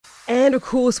And of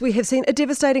course, we have seen a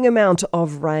devastating amount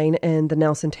of rain in the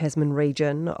Nelson Tasman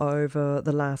region over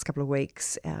the last couple of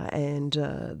weeks, and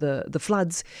the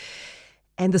floods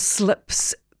and the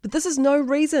slips. But this is no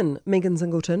reason, Megan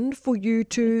Singleton, for you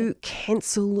to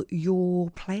cancel your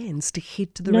plans to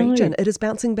head to the region. It is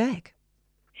bouncing back.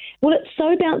 Well, it's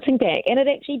so bouncing back, and it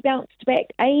actually bounced back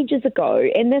ages ago.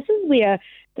 And this is where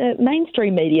the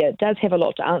mainstream media does have a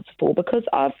lot to answer for, because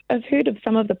I've heard of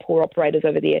some of the poor operators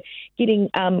over there getting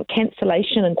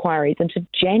cancellation inquiries into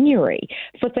January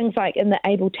for things like in the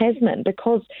Able Tasman,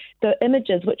 because the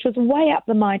images, which was way up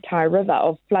the Maitai River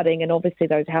of flooding, and obviously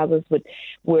those houses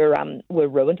were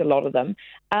ruined, a lot of them,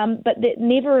 but that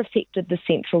never affected the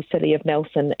central city of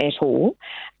Nelson at all.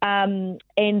 And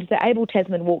the Able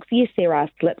Tasman walks, yes, there are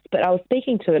slips, but I was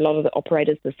speaking to a lot of the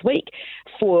operators this week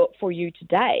for you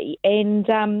today, and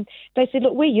they said,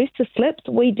 look, we're used to slips.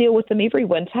 We deal with them every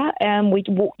winter. We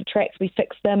walk the tracks, we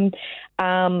fix them.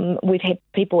 We've had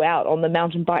people out on the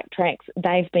mountain bike tracks.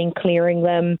 They've been clearing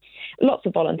them. Lots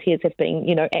of volunteers have been,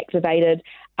 activated.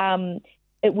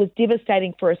 It was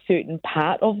devastating for a certain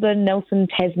part of the Nelson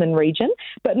Tasman region,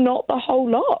 but not the whole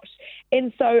lot.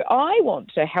 And so I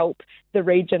want to help the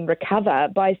region recover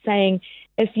by saying,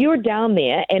 if you're down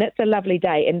there and it's a lovely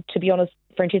day, and to be honest,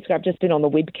 Francesca, I've just been on the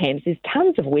webcams. There's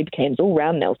tons of webcams all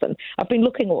around Nelson. I've been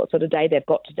looking at what sort of day they've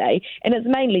got today, and it's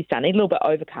mainly sunny, a little bit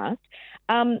overcast.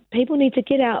 People need to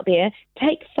get out there,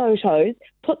 take photos,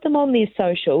 put them on their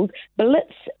socials,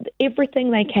 blitz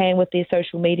everything they can with their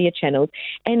social media channels,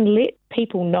 and let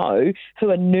people know who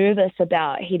are nervous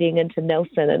about heading into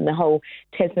Nelson and the whole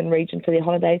Tasman region for their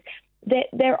holidays that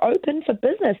they're open for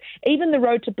business. Even the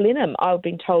road to Blenheim, I've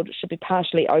been told, it should be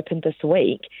partially open this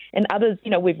week. And others,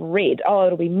 we've read,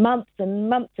 it'll be months and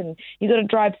months, and you've got to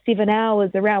drive 7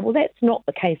 hours around. Well, that's not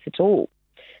the case at all.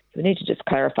 So we need to just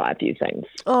clarify a few things.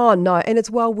 Oh, no, and it's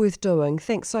well worth doing.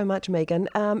 Thanks so much, Megan.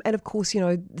 And of course,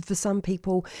 for some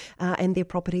people and their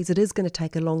properties, it is going to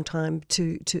take a long time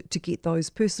to get those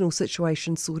personal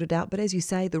situations sorted out. But as you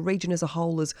say, the region as a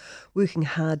whole is working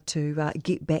hard to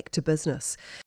get back to business.